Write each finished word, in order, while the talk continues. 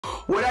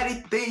What are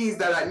the things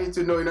that I need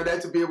to know in order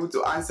to be able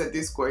to answer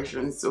these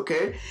questions,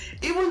 okay?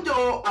 Even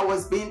though I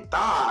was being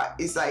taught,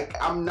 it's like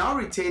I'm now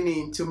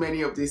retaining too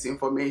many of this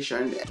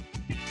information.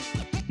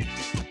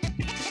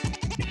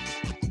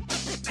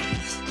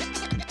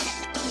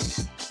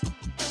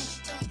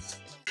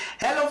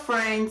 Hello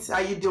friends, how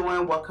you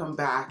doing? Welcome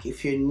back.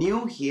 If you're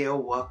new here,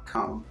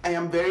 welcome. I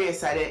am very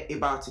excited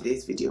about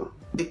today's video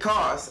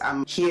because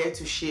I'm here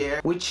to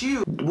share with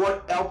you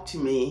what helped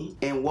me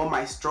and what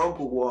my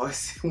struggle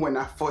was when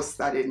I first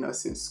started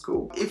nursing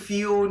school. If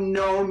you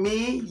know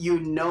me, you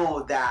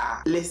know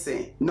that,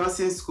 listen,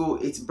 nursing school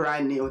is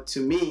brand new to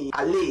me,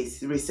 at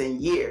least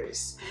recent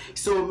years.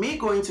 So me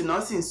going to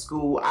nursing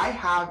school, I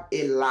have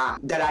a lot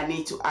that I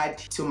need to add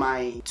to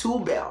my tool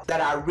belt that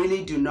I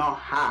really do not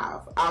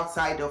have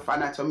outside of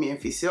anatomy and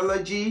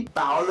physiology,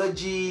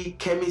 biology,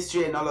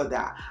 chemistry, and all of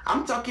that.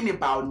 I'm talking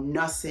about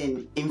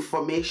nursing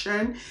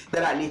information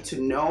that I need to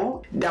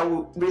know that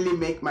will really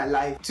make my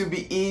life to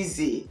be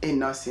easy in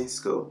nursing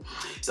school.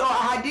 So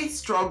I did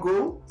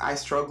struggle. I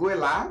struggle a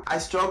lot. I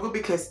struggle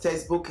because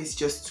textbook is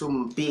just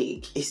too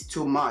big. It's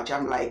too much.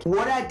 I'm like,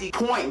 what are the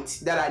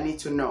points that I need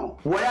to know?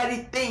 What are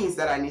the things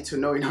that I need to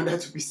know in order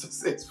to be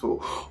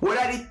successful? What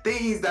are the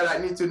things that I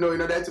need to know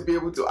in order to be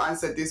able to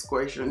answer these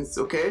questions,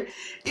 okay?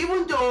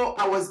 Even though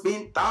I was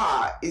being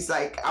taught, it's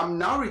like I'm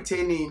now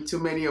retaining too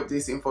many of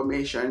this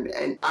information,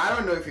 and I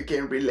don't know if you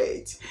can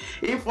relate.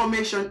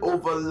 Information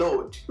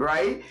overload,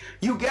 right?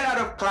 You get out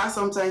of class,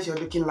 sometimes you're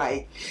looking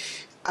like,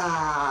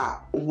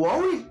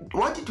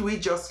 what did we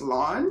just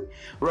learn,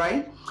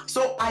 right?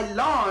 So I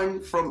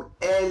learned from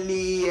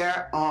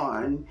earlier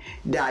on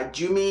that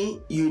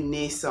Jimmy, you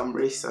need some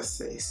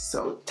resources.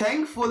 So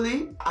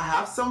thankfully, I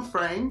have some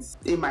friends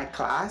in my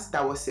class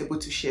that was able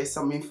to share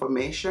some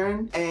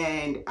information,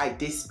 and I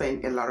did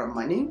spend a lot of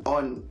money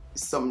on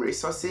some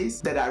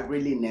resources that I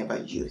really never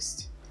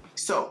used.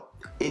 So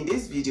in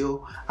this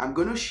video, I'm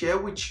going to share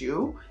with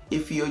you,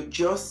 if you're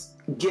just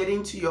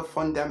getting to your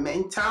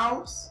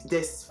fundamentals,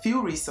 there's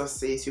few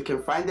resources. You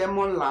can find them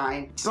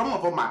online. Some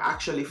of them are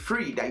actually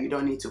free that you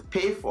don't need to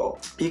pay for.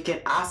 You can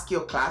ask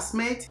your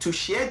classmates to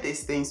share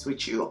these things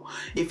with you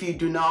if you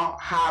do not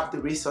have the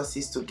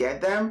resources to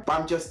get them. But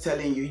I'm just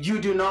telling you, you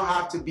do not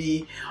have to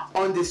be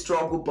on the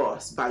struggle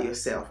bus by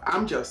yourself.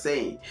 I'm just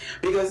saying,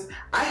 because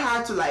I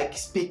had to like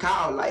speak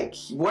out, like,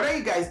 what are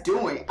you guys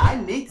doing? I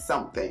need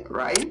something,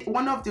 right?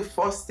 One of the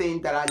first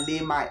things that I lay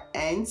my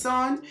hands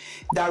on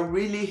that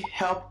really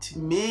helped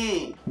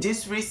me,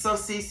 these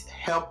resources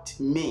helped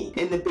me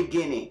in the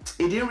beginning.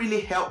 It didn't really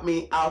help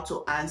me how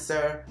to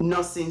answer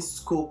nursing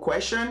school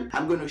question.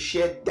 I'm going to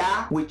share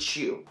that with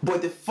you.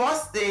 But the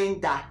first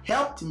thing that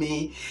helped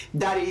me,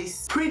 that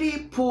is pretty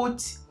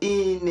put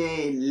in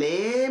a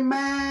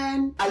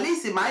layman, at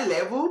least in my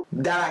level,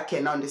 that I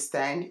can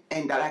understand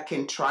and that I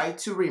can try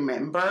to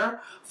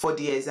remember for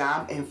the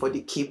exam and for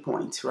the key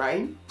points,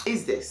 right,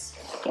 is this.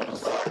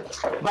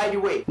 By the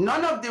way,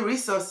 none of the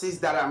resources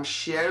that I'm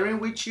sharing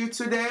with you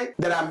today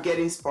that I'm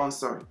getting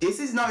sponsored. This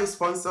is not a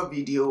sponsor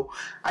video.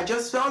 I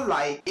just felt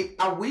like,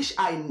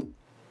 I'm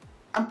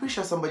pretty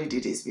sure somebody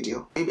did this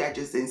video. Maybe I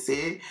just didn't say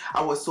it.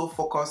 I was so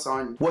focused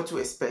on what to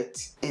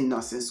expect in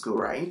nursing school,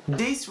 right?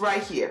 This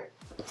right here,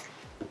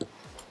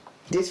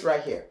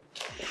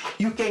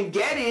 you can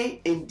get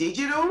it in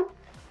digital.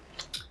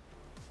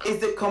 It's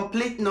the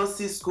complete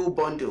nursing school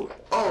bundle.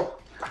 Oh,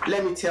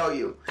 let me tell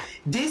you,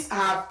 this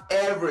have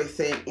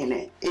everything in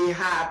it.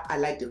 I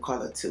like the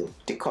color too.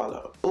 The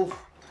color. Oh,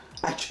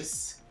 I'm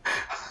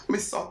a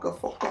sucker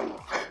for color.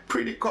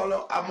 Pretty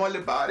color, I'm all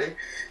about it.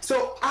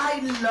 So I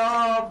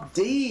love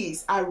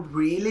this. I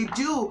really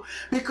do,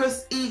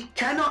 because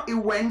it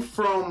went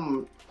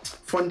from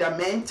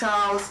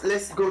fundamentals.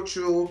 Let's go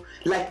through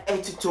like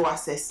 82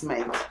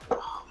 assessment.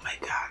 Oh my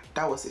God,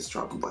 that was a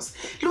struggle. But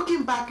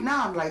looking back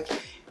now, I'm like,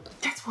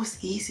 that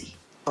was easy.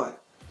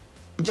 But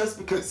just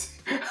because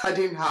I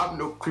didn't have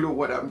no clue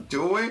what I'm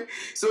doing,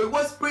 so it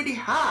was pretty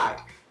hard.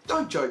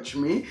 Don't judge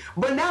me.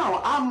 But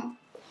now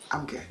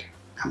I'm good.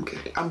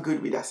 I'm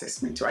good with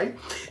assessment, right?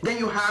 Then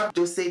you have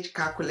dosage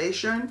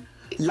calculation,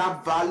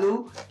 lab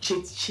value,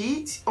 cheat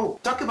sheet. Oh,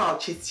 talk about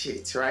cheat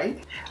sheets,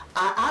 right?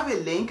 I have a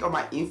link on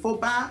my info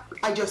bar.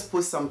 I just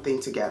put something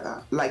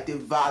together, like the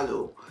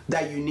value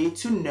that you need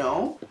to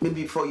know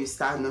maybe before you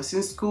start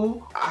nursing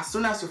school. As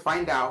soon as you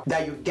find out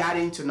that you got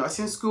into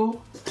nursing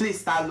school,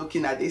 please start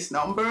looking at these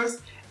numbers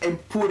and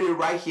put it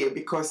right here,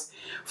 because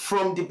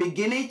from the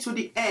beginning to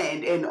the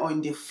end and on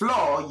the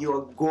floor,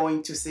 you're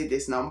going to see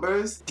these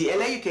numbers. The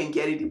earlier you can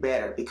get it, the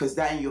better, because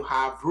then you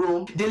have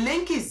room. The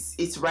link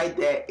it's right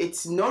there.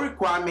 It's no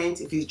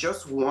requirement. If you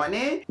just want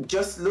it,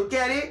 just look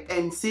at it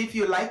and see if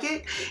you like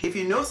it. If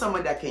you know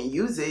someone that can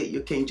use it,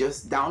 you can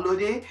just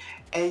download it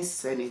and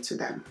send it to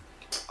them.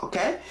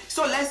 Okay,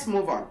 so let's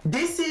move on.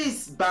 This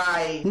is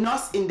by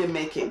Nurse in the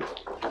Making.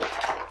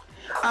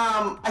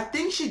 I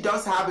think she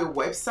does have a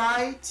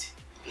website.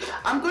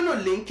 I'm going to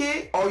link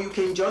it, or you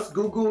can just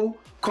Google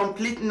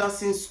complete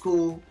nursing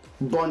school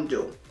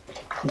bundle.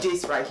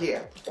 This right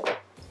here.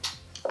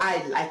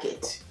 I like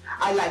it.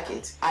 I like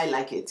it. I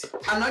like it.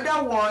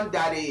 Another one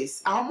that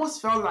is, I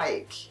almost felt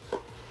like,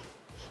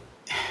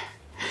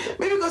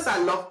 maybe because I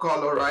love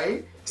color,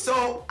 right?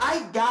 So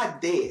I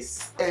got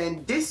this,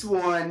 and this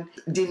one,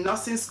 the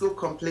nursing school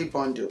complete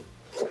bundle.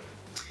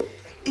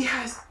 It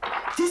has,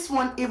 this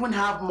one even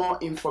have more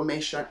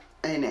information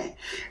in it.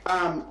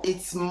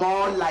 It's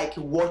more like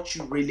what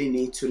you really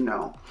need to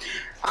know.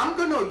 I'm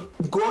gonna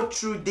go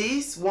through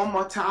this one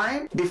more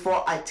time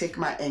before I take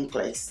my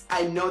NCLEX.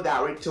 I know that I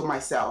already told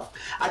myself.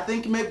 I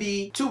think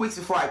maybe 2 weeks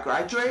before I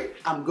graduate,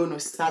 I'm gonna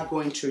start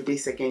going through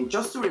this again,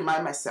 just to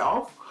remind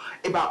myself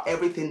about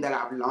everything that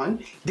I've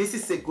learned. This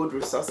is a good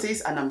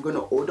resources, and I'm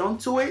gonna hold on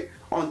to it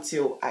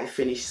until I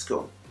finish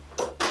school.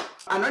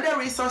 Another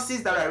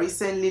resources that I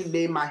recently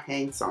laid my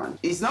hands on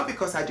is not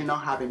because I do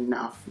not have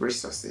enough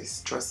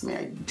resources. Trust me,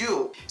 I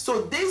do.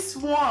 So this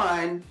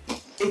one,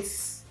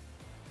 it's,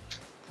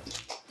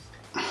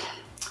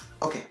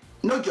 okay,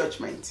 no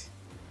judgment.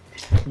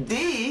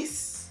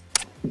 This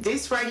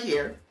right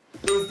here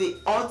is the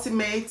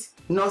ultimate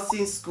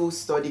nursing school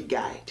study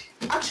guide.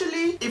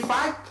 Actually, if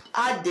I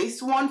had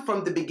this one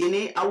from the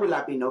beginning, I would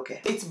have been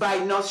okay. It's by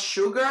Nurse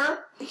Sugar.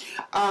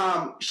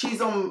 She's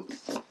on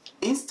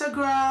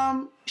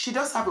Instagram. She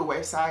does have a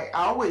website.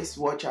 I always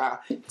watch her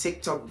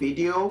TikTok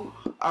video.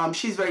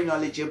 She's very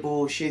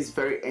knowledgeable. She's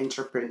very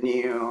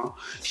entrepreneurial.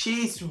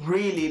 She's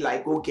really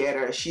like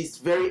go-getter. She's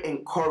very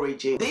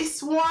encouraging.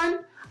 This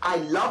one, I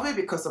love it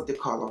because of the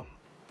color.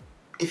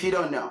 If you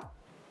don't know,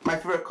 my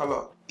favorite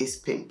color is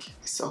pink,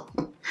 so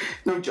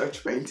no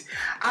judgment.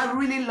 I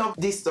really love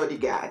this study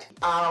guide.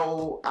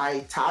 How I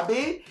tab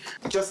it,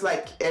 just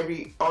like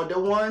every other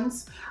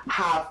ones,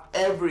 have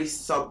every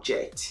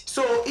subject.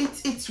 So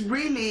it's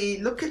really,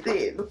 look at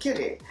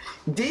it.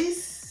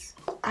 This,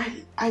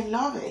 I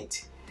love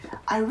it.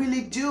 I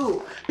really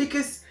do,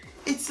 because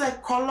it's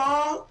like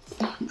color.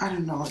 I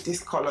don't know,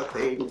 this color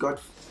thing, God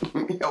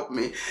help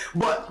me,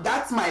 but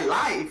that's my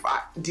life.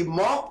 The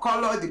more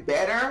color, the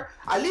better.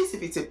 At least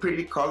if it's a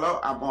pretty color,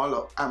 I'm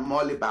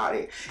all about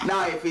it.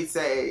 Now, if it's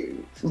a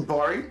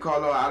boring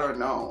color, I don't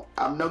know.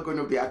 I'm not going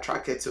to be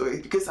attracted to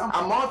it, because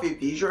I'm more of a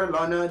visual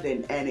learner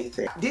than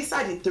anything. These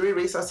are the 3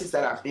 resources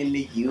that I've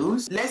mainly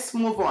used. Let's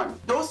move on.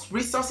 Those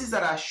resources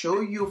that I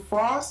show you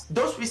first,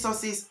 those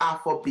resources are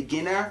for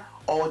beginner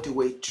all the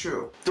way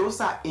through.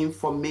 Those are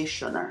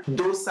informational.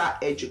 Those are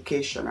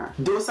educational.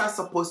 Those are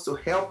supposed to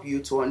help you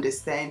to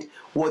understand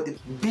what the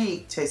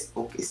big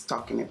textbook is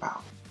talking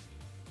about.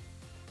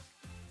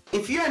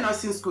 If you're in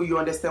nursing school, you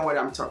understand what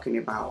I'm talking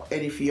about.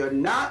 And if you're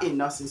not in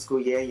nursing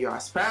school yet, you're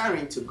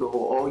aspiring to go,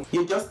 or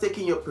you're just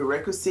taking your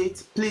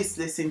prerequisites, please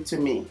listen to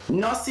me.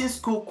 Nursing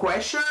school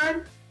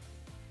question,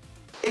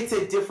 it's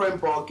a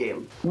different ball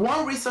game.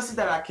 One resource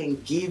that I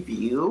can give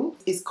you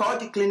is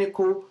called the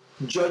Clinical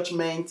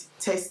Judgment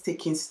Test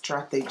Taking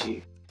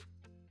Strategy.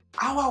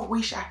 How I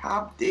wish I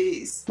had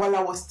this while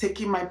I was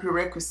taking my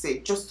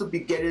prerequisite, just to be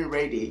getting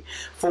ready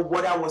for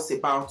what I was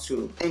about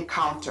to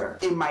encounter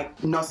in my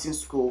nursing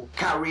school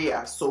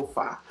career so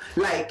far.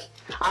 Like,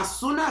 as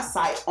soon as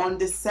I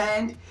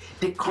understand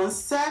the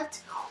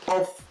concept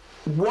of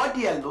what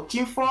they are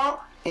looking for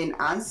and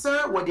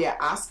answer what they are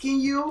asking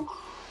you,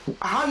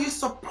 how you're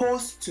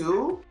supposed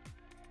to,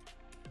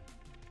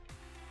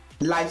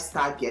 life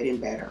start getting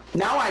better.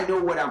 Now I know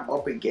what I'm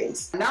up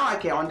against. Now I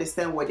can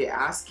understand what they're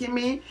asking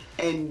me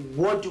and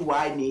what do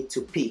I need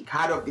to pick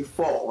out of the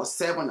 4 or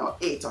 7 or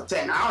 8 or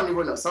 10. I don't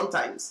even know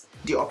sometimes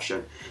the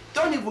option.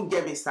 Don't even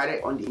get me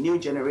started on the new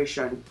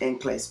generation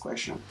NCLEX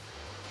question.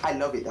 I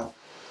love it though.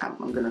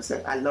 I'm gonna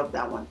say I love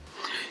that one.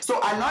 So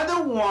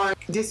another one,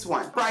 this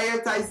one,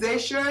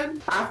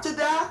 prioritization. After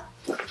that,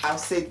 I'll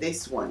say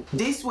this one.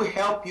 This will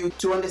help you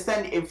to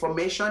understand the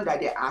information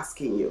that they're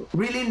asking you.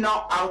 Really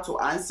know how to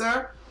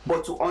answer,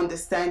 but to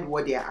understand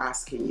what they're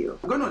asking you.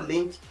 I'm gonna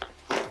link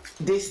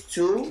these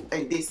 2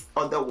 and this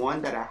other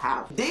one that I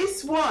have.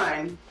 This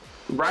one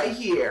right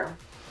here,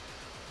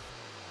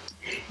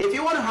 if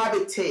you want to have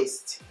a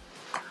taste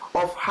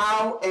of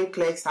how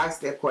NCLEX asks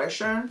their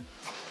question,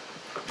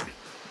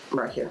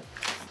 right here.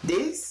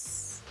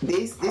 This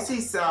is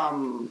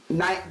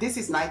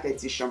 9th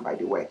edition, by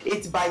the way.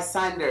 It's by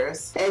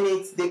Saunders, and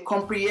it's the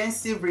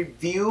comprehensive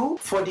review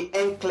for the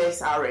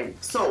NCLEX-RN.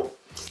 So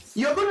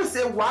you're going to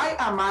say, why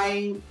am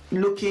I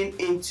looking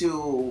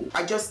into,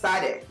 I just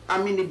started,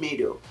 I'm in the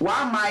middle.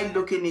 Why am I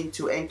looking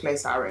into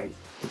NCLEX-RN?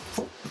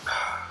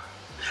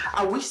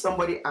 I wish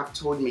somebody had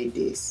told me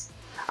this.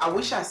 I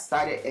wish I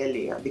started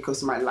earlier,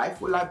 because my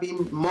life would have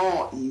been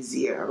more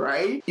easier,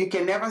 right? You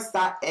can never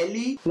start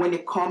early when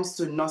it comes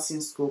to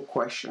nursing school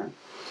question,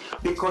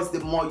 because the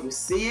more you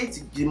see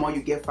it, the more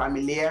you get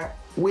familiar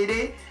with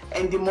it,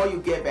 and the more you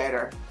get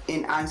better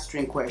in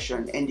answering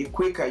questions, and the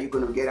quicker you're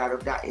going to get out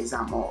of that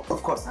exam hall,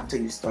 of course, after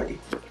you study.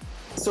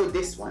 So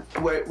this one,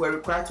 we're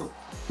required to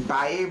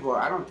buy it, but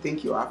I don't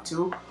think you have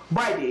to.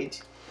 But I did,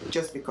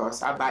 just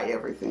because I buy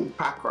everything.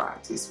 Pack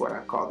rat is what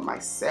I call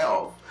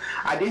myself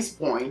at this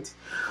point.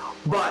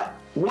 But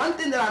one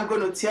thing that I'm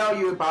going to tell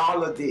you about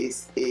all of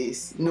this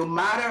is, no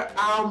matter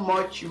how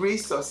much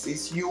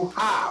resources you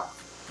have,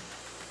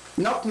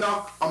 knock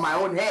knock on my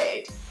own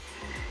head.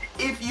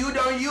 If you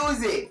don't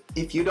use it,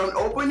 if you don't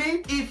open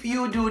it, if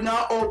you do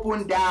not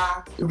open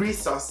the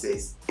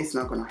resources, it's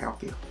not going to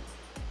help you.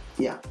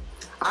 Yeah,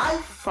 I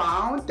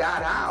found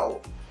that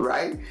out,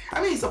 right?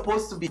 I mean, it's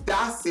supposed to be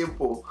that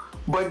simple,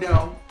 but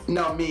no,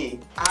 not me.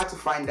 I had to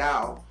find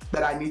out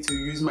that I need to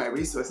use my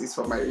resources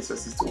for my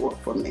resources to work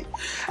for me.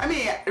 I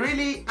mean,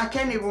 really, I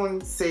can't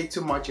even say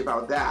too much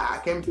about that. I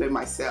can't blame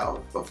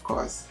myself, of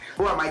course.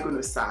 Who am I going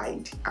to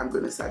side? I'm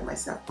going to side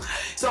myself.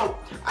 So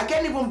I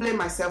can't even blame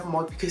myself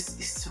more because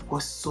it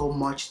was so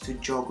much to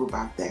juggle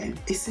back then.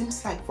 It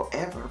seems like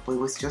forever, but it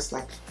was just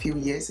like a few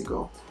years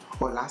ago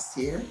or last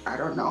year. I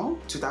don't know.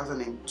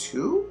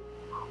 2002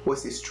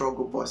 was a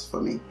struggle bus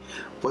for me.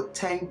 But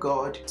thank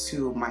God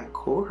to my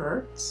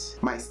cohorts,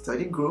 my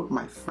study group,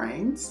 my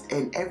friends,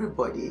 and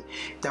everybody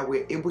that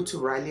we're able to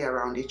rally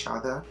around each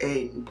other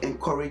and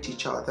encourage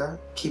each other,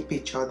 keep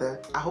each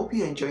other. I hope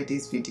you enjoyed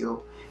this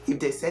video. If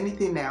there's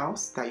anything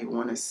else that you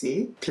want to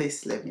see,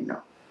 please let me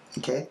know.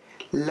 Okay?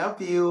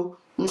 Love you.